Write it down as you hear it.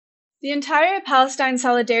The entire Palestine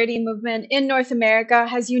solidarity movement in North America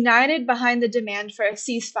has united behind the demand for a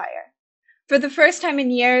ceasefire. For the first time in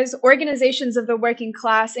years, organizations of the working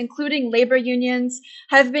class, including labor unions,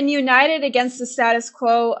 have been united against the status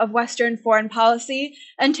quo of Western foreign policy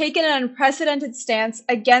and taken an unprecedented stance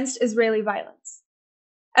against Israeli violence.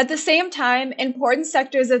 At the same time, important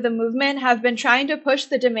sectors of the movement have been trying to push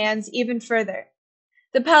the demands even further.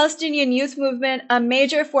 The Palestinian Youth Movement, a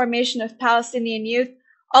major formation of Palestinian youth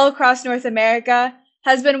all across North America,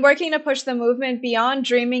 has been working to push the movement beyond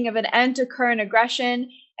dreaming of an end to current aggression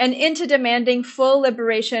and into demanding full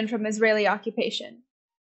liberation from Israeli occupation.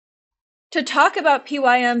 To talk about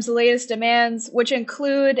PYM's latest demands, which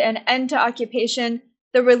include an end to occupation,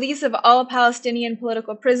 the release of all Palestinian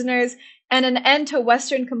political prisoners, and an end to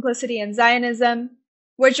Western complicity in Zionism,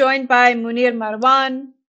 we're joined by Munir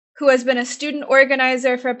Marwan, who has been a student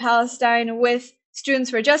organizer for Palestine with Students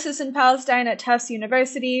for Justice in Palestine at Tufts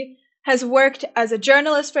University, has worked as a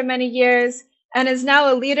journalist for many years, and is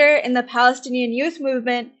now a leader in the Palestinian Youth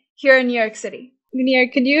Movement here in New York City.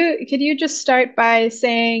 Munir, could you just start by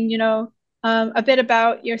saying, a bit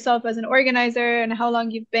about yourself as an organizer and how long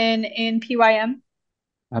you've been in PYM?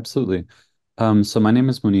 Absolutely. So my name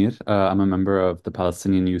is Munir. I'm a member of the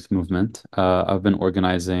Palestinian Youth Movement. I've been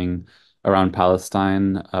organizing around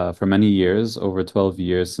Palestine for many years, over 12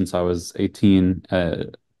 years since I was 18,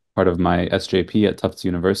 part of my SJP at Tufts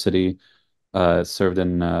University. Served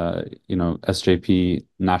in SJP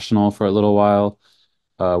National for a little while.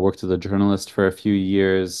 Worked as a journalist for a few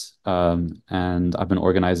years, and I've been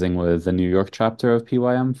organizing with the New York chapter of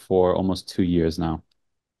PYM for almost 2 years now.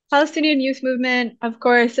 Palestinian Youth Movement, of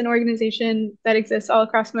course, an organization that exists all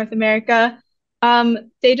across North America.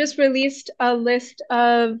 They just released a list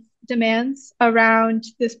of demands around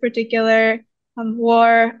this particular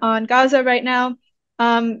war on Gaza right now.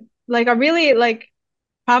 Like a really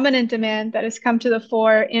prominent demand that has come to the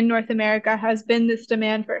fore in North America has been this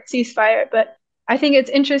demand for a ceasefire. But I think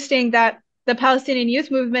it's interesting that the Palestinian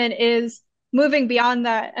Youth Movement is moving beyond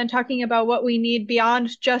that and talking about what we need beyond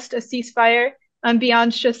just a ceasefire,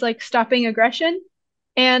 beyond just like stopping aggression.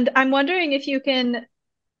 And I'm wondering if you can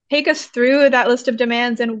take us through that list of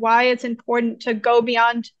demands and why it's important to go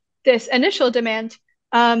beyond this initial demand.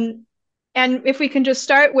 And if we can just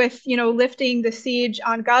start with, lifting the siege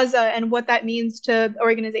on Gaza and what that means to the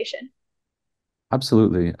organization.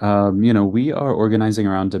 Absolutely. We are organizing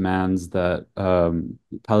around demands that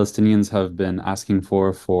Palestinians have been asking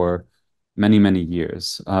for many, many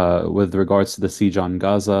years. With regards to the siege on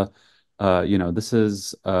Gaza, this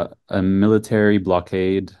is a military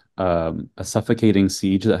blockade, a suffocating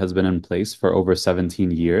siege that has been in place for over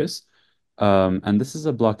 17 years. And this is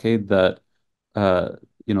a blockade that uh,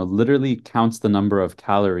 literally counts the number of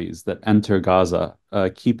calories that enter Gaza,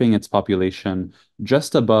 keeping its population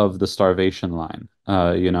just above the starvation line,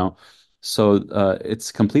 So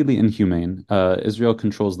it's completely inhumane. Israel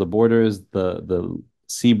controls the borders, the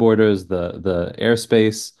sea borders, the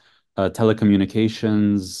airspace,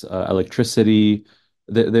 telecommunications, electricity.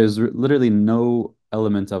 There's literally no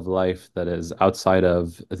element of life that is outside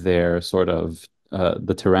of their sort of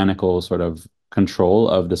the tyrannical sort of control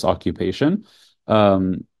of this occupation.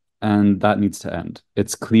 Um, and that needs to end.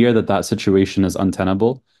 It's clear that that situation is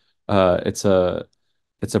untenable. It's a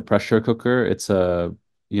pressure cooker.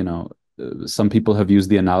 You know, some people have used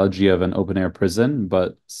the analogy of an open air prison,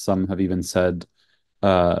 but some have even said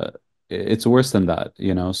it's worse than that,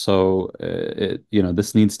 So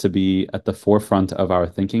this needs to be at the forefront of our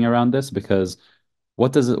thinking around this because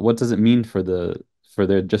what does it mean for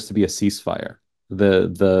there just to be a ceasefire?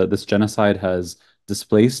 This genocide has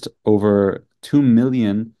displaced over 2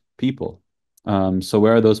 million people. So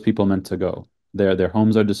where are those people meant to go? Their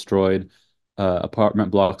homes are destroyed.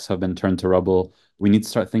 Apartment blocks have been turned to rubble. We need to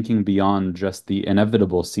start thinking beyond just the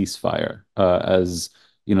inevitable ceasefire, as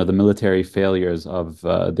the military failures of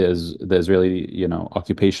the Israeli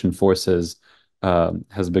occupation forces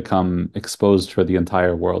has become exposed for the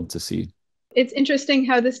entire world to see. It's interesting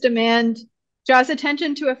how this demand draws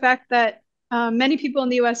attention to a fact that many people in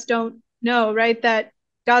the US don't know, right? That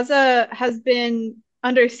Gaza has been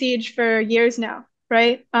under siege for years now,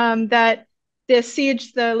 right? That this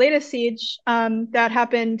siege, the latest siege that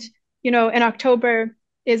happened, in October,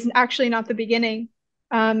 is actually not the beginning,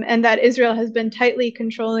 and that Israel has been tightly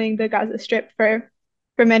controlling the Gaza Strip for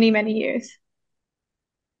many, many years.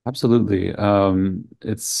 Absolutely.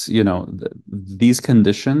 These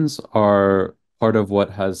conditions are part of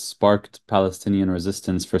what has sparked Palestinian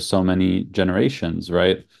resistance for so many generations,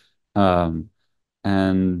 right? Um,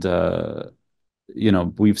 and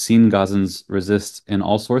we've seen Gazans resist in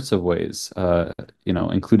all sorts of ways,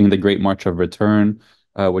 including the Great March of Return,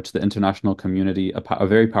 which the international community, a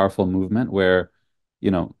very powerful movement where,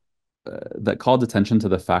 you know, that called attention to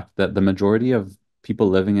the fact that the majority of people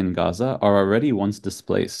living in Gaza are already once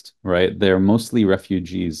displaced, right? They're mostly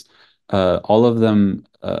refugees. All of them,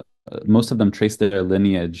 most of them trace their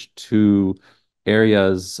lineage to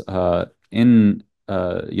areas in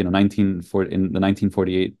 1940 in the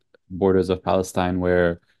 1948 borders of Palestine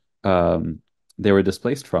where they were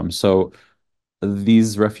displaced from. So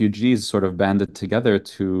these refugees sort of banded together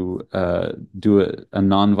to do a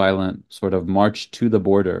non-violent sort of march to the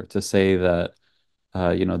border to say that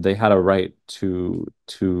they had a right to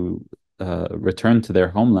return to their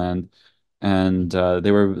homeland, and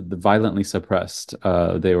they were violently suppressed.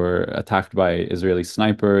 They were attacked by Israeli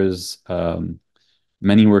snipers.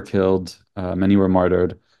 Many were killed. Many were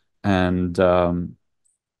martyred, and so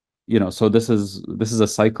this is a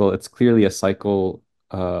cycle. It's clearly a cycle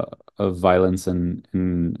of violence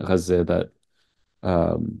in Gaza that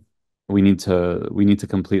um, we need to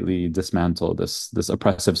completely dismantle this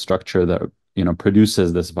oppressive structure that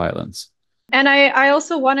produces this violence. And I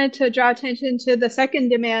also wanted to draw attention to the second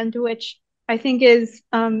demand, which I think is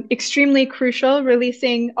extremely crucial,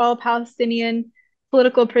 releasing all Palestinian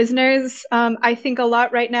political prisoners. I think a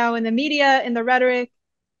lot right now in the media, in the rhetoric,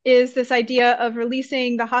 is this idea of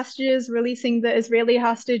releasing the hostages, releasing the Israeli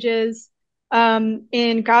hostages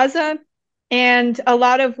in Gaza. And a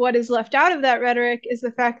lot of what is left out of that rhetoric is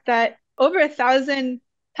the fact that over 1,000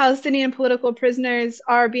 Palestinian political prisoners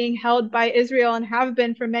are being held by Israel and have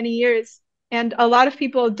been for many years. And a lot of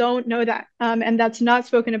people don't know that, and that's not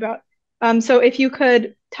spoken about. So if you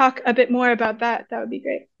could talk a bit more about that, that would be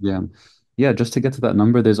great. Yeah. Yeah, just to get to that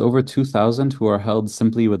number, there's over 2,000 who are held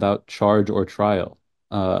simply without charge or trial.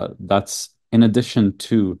 That's in addition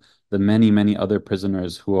to the many, many other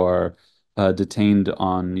prisoners who are detained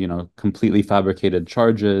on, completely fabricated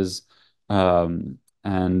charges, and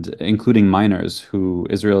including minors who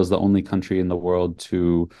Israel is the only country in the world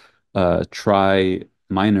to try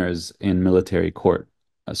minors in military court.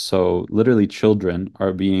 So literally children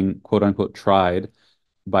are being quote unquote tried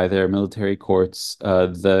by their military courts.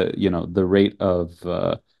 The rate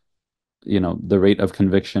of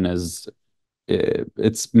conviction is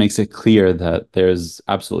it makes it clear that there's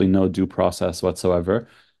absolutely no due process whatsoever,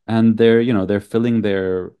 and they're filling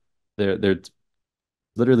their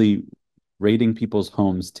literally raiding people's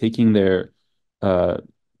homes, taking their uh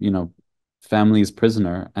you know families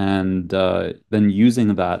prisoner, and then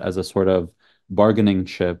using that as a sort of bargaining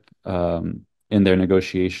chip in their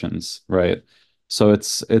negotiations, right? So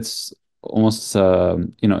it's almost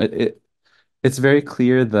it's very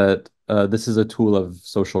clear that this is a tool of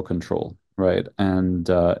social control, right? And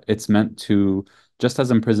it's meant to, just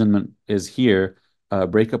as imprisonment is here,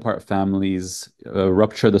 break apart families,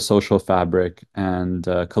 rupture the social fabric, and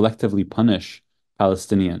collectively punish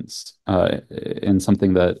Palestinians in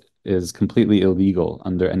something that is completely illegal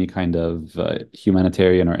under any kind of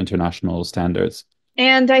humanitarian or international standards.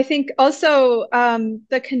 And I think also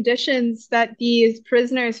the conditions that these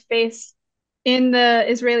prisoners face in the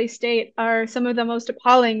Israeli state are some of the most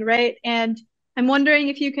appalling, right? And I'm wondering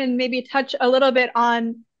if you can maybe touch a little bit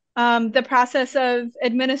on the process of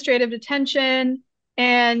administrative detention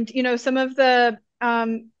and, some of the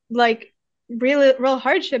like real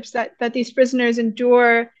hardships that these prisoners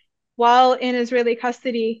endure while in Israeli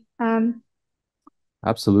custody.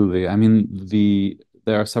 Absolutely. I mean,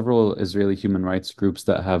 there are several Israeli human rights groups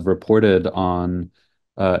that have reported on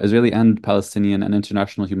Israeli and Palestinian and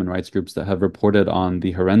international human rights groups that have reported on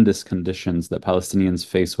the horrendous conditions that Palestinians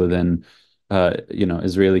face within,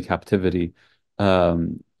 Israeli captivity.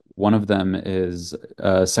 One of them is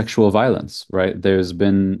sexual violence, right? There's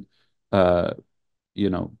been, uh, you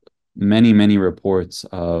know, many, many reports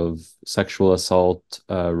of sexual assault,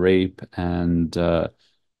 rape, and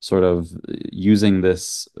sort of using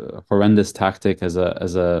this horrendous tactic as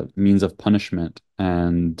a means of punishment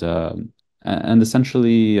and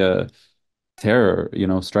essentially terror,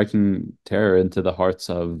 striking terror into the hearts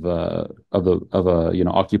of a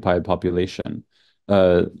occupied population.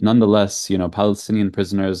 Nonetheless, Palestinian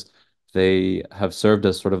prisoners, they have served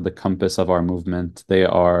as sort of the compass of our movement. They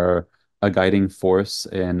are a guiding force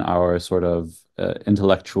in our sort of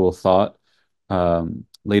intellectual thought.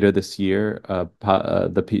 Later this year,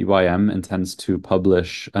 the PYM intends to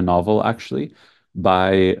publish a novel, actually,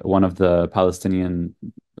 by one of the Palestinian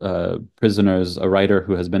prisoners, a writer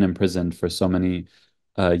who has been imprisoned for so many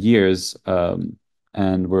years.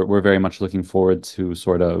 And we're very much looking forward to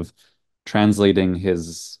sort of translating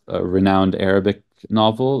his renowned Arabic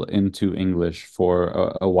novel into English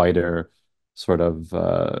for a wider sort of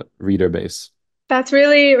reader base. That's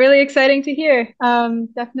really, really exciting to hear.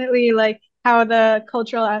 Definitely like how the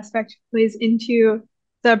cultural aspect plays into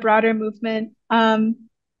the broader movement,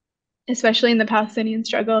 especially in the Palestinian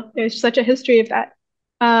struggle. There's such a history of that.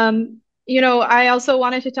 I also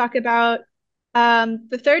wanted to talk about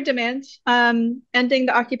the third demand, ending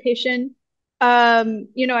the occupation.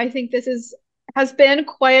 I think this is has been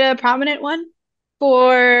quite a prominent one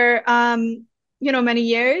for many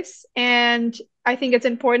years, and I think it's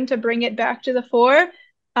important to bring it back to the fore.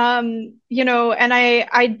 And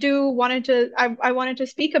I do wanted to I wanted to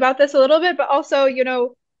speak about this a little bit, but also,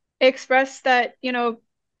 express that,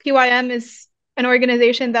 PYM is an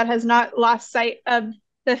organization that has not lost sight of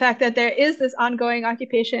the fact that there is this ongoing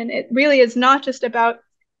occupation. It really is not just about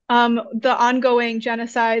the ongoing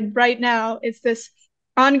genocide right now. It's this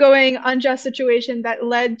ongoing unjust situation that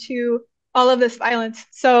led to all of this violence.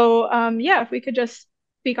 So, yeah, if we could just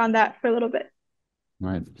speak on that for a little bit.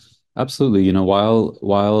 Right. Absolutely.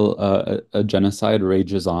 While a genocide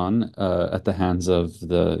rages on at the hands of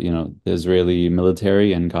the Israeli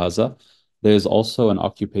military in Gaza, there's also an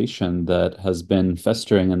occupation that has been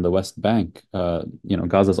festering in the West Bank.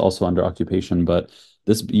 Gaza is also under occupation, but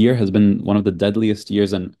this year has been one of the deadliest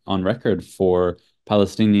years on record for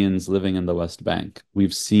Palestinians living in the West Bank.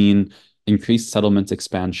 We've seen increased settlement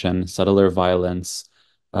expansion, settler violence.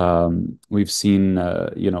 We've seen,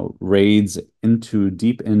 raids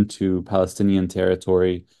deep into Palestinian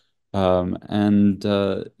territory.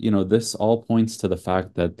 This all points to the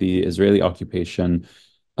fact that the Israeli occupation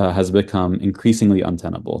has become increasingly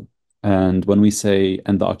untenable. And when we say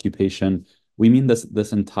end the occupation, we mean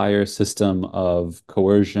this entire system of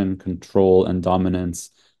coercion, control, and dominance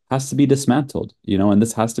has to be dismantled, and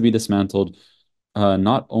this has to be dismantled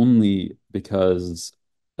not only because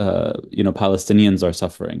Palestinians are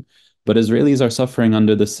suffering, but Israelis are suffering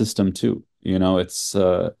under the system too.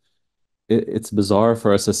 It's bizarre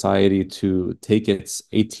for a society to take its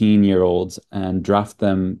 18-year-olds and draft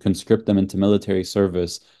them, conscript them into military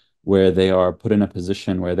service, where they are put in a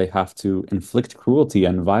position where they have to inflict cruelty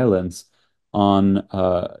and violence on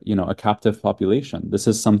a captive population. This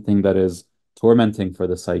is something that is tormenting for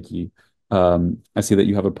the psyche. I see that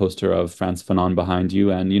you have a poster of Frantz Fanon behind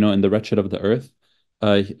you, and in The Wretched of the Earth,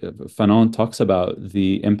 Fanon talks about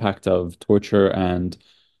the impact of torture and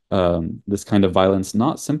this kind of violence,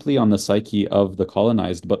 not simply on the psyche of the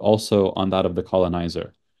colonized, but also on that of the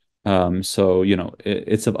colonizer.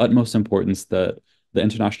 It's of utmost importance that the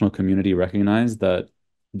international community recognize that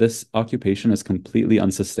this occupation is completely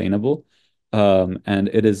unsustainable, and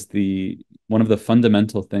it is the one of the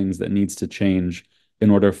fundamental things that needs to change in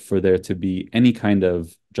order for there to be any kind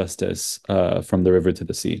of justice from the river to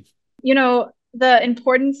the sea. The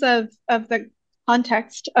importance of the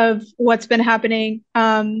context of what's been happening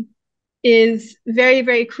is very,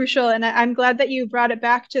 very crucial. And I'm glad that you brought it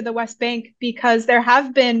back to the West Bank, because there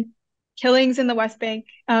have been killings in the West Bank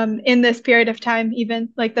in this period of time, even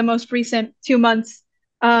like the most recent 2 months.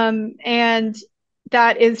 And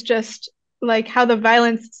that is just like how the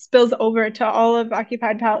violence spills over to all of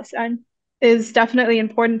occupied Palestine is definitely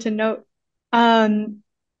important to note. Um,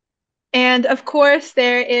 and of course,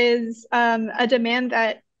 there is a demand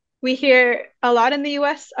that we hear a lot in the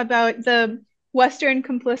US about the Western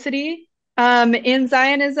complicity in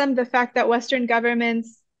Zionism, the fact that Western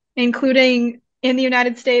governments, including in the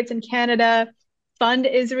United States and Canada, fund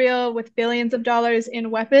Israel with billions of dollars in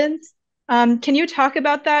weapons. Can you talk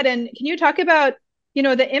about that? And can you talk about,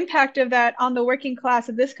 the impact of that on the working class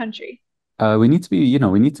of this country? We need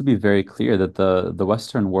to be very clear that the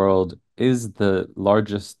Western world is the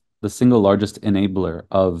single largest enabler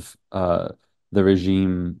of the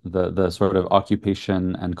regime, the sort of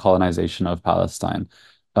occupation and colonization of Palestine.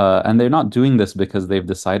 And they're not doing this because they've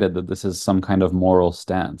decided that this is some kind of moral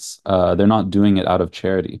stance. They're not doing it out of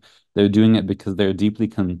charity. They're doing it because they're deeply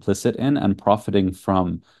complicit in and profiting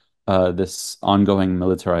from this ongoing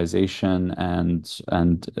militarization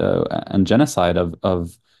and genocide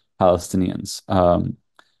of Palestinians.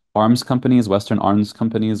 Western arms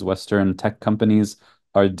companies, Western tech companies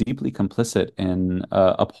are deeply complicit in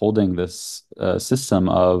upholding this system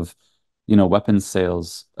of, weapons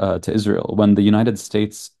sales to Israel. When the United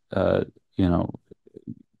States, you know,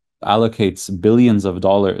 allocates billions of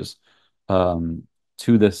dollars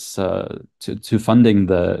to this to funding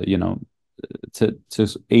to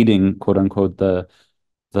aiding, quote unquote, the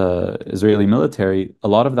Israeli military, a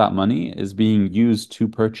lot of that money is being used to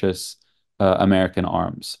purchase American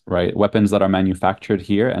arms, right? Weapons that are manufactured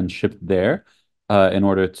here and shipped there in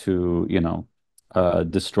order to,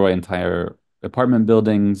 destroy entire apartment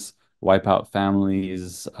buildings, wipe out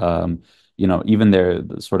families. Even their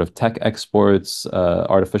sort of tech exports,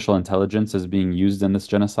 artificial intelligence is being used in this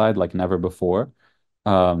genocide like never before.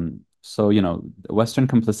 So, Western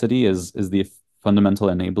complicity is the fundamental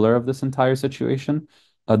enabler of this entire situation.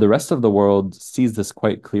 The rest of the world sees this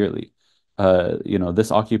quite clearly.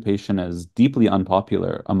 This occupation is deeply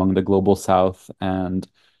unpopular among the global South, and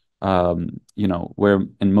where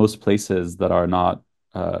in most places that are not,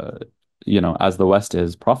 as the West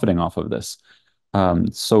is profiting off of this.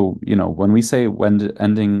 So, when we say when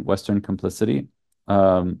ending Western complicity,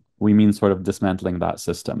 we mean sort of dismantling that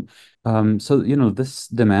system. So, this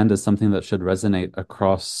demand is something that should resonate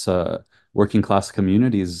across working class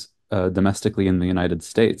communities domestically in the United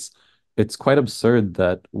States. It's quite absurd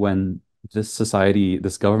that when this society,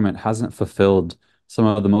 this government hasn't fulfilled some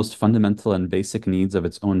of the most fundamental and basic needs of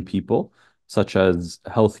its own people, such as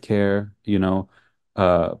healthcare,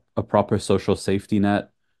 a proper social safety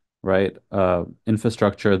net, right?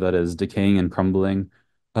 Infrastructure that is decaying and crumbling,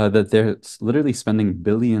 that they're literally spending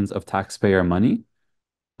billions of taxpayer money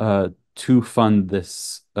to fund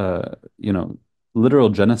this, literal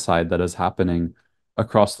genocide that is happening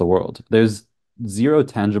across the world. There's zero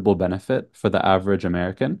tangible benefit for the average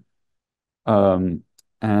American. Um,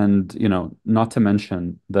 and, not to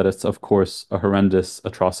mention that it's, of course, a horrendous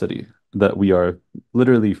atrocity that we are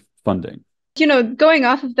literally funding. Going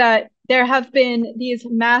off of that, there have been these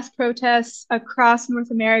mass protests across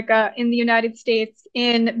North America, in the United States,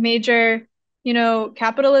 in major,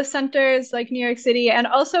 capitalist centers like New York City, and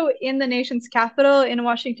also in the nation's capital in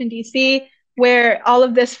Washington, D.C., where all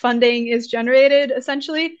of this funding is generated,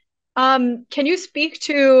 essentially. Can you speak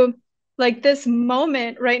to like this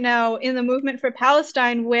moment right now in the movement for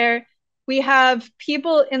Palestine where we have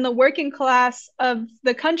people in the working class of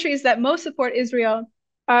the countries that most support Israel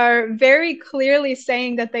are very clearly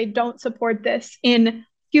saying that they don't support this in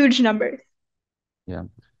huge numbers? Yeah.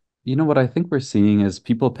 What I think we're seeing is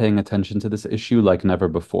people paying attention to this issue like never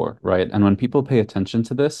before, right? And when people pay attention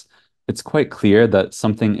to this, it's quite clear that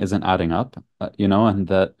something isn't adding up, and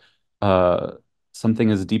that uh, something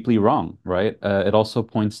is deeply wrong, right? It also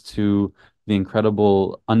points to the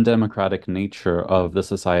incredible undemocratic nature of the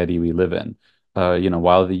society we live in.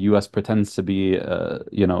 While the US pretends to be,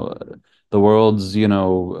 the world's,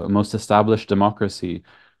 most established democracy,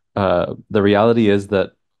 the reality is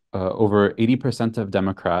that over 80% of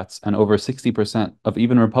Democrats and over 60% of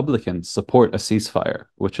even Republicans support a ceasefire,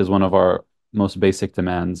 which is one of our most basic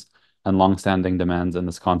demands and longstanding demands in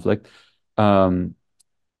this conflict. Um,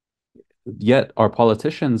 Yet our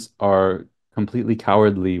politicians are completely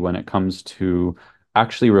cowardly when it comes to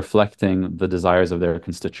actually reflecting the desires of their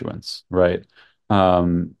constituents, right?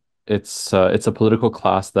 Um, it's a political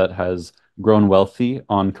class that has grown wealthy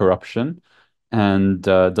on corruption and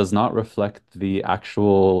does not reflect the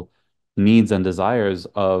actual needs and desires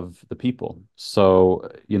of the people. So,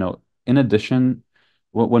 in addition,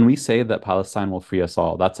 when we say that Palestine will free us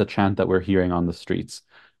all, that's a chant that we're hearing on the streets.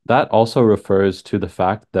 That also refers to the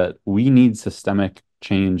fact that we need systemic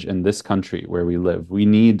change in this country where we live. We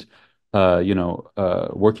need,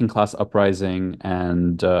 working class uprising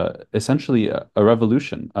and essentially a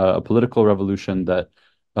revolution, a political revolution that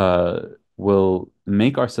uh, will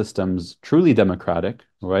make our systems truly democratic,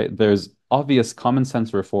 right? There's obvious common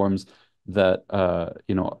sense reforms that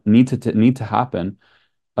need to happen,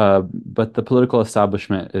 but the political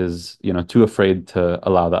establishment is, too afraid to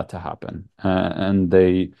allow that to happen. And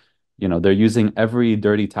they're using every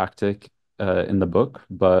dirty tactic in the book,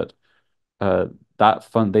 but uh,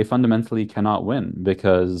 they fundamentally cannot win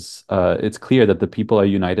because it's clear that the people are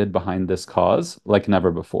united behind this cause like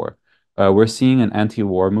never before. We're seeing an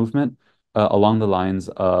anti-war movement along the lines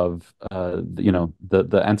of,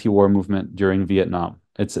 the anti-war movement during Vietnam.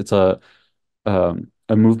 It's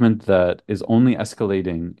a movement that is only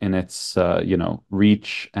escalating in its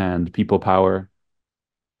reach and people power,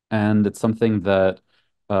 and it's something that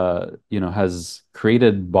has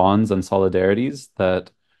created bonds and solidarities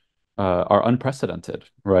that are unprecedented,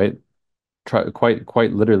 right?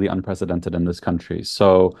 Quite literally unprecedented in this country.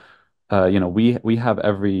 So we have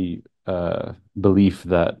every belief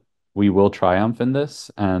that we will triumph in this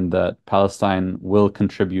and that Palestine will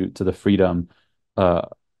contribute to the freedom uh,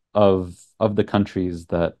 of the countries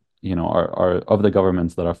that are of the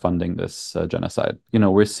governments that are funding this genocide.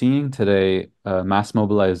 We're seeing today mass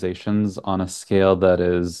mobilizations on a scale that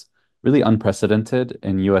is really unprecedented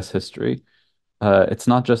in U.S. history. It's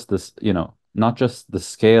not just this, not just the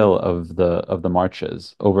scale of the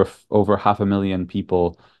marches. Over 500,000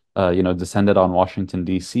 people, descended on Washington,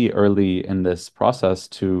 D.C. early in this process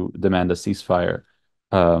to demand a ceasefire,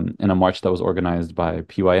 in a march that was organized by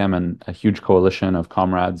PYM and a huge coalition of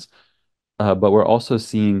comrades. But we're also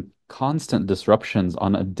seeing constant disruptions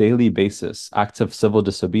on a daily basis, acts of civil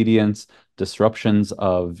disobedience, disruptions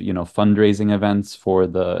of, fundraising events for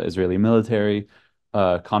the Israeli military,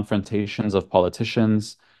 confrontations of politicians,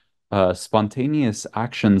 spontaneous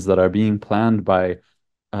actions that are being planned by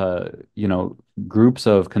uh, you know, groups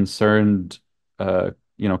of concerned,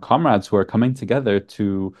 comrades who are coming together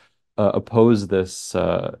to oppose this,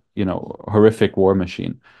 horrific war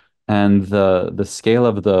machine. And the scale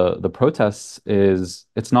of the protests is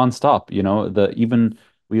it's nonstop. The even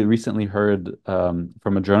we recently heard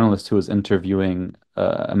from a journalist who was interviewing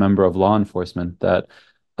a member of law enforcement that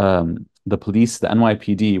the police, the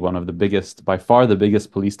NYPD, one of the biggest, by far the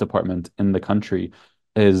biggest police department in the country,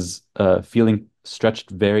 is feeling stretched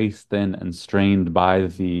very thin and strained by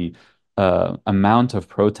the amount of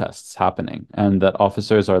protests happening, and that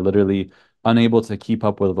officers are literally unable to keep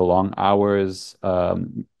up with the long hours,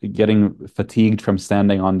 getting fatigued from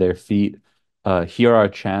standing on their feet, hear our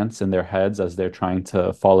chants in their heads as they're trying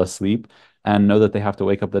to fall asleep, and know that they have to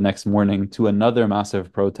wake up the next morning to another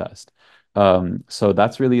massive protest. So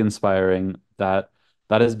that's really inspiring. That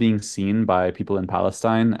is being seen by people in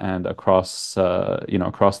Palestine and across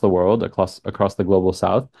across the world, across the global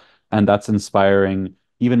South, and that's inspiring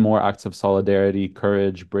even more acts of solidarity,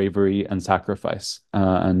 courage, bravery, and sacrifice.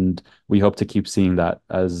 And we hope to keep seeing that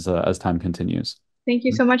as time continues. Thank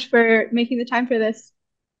you so much for making the time for this.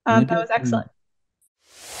 That Maybe I was excellent. can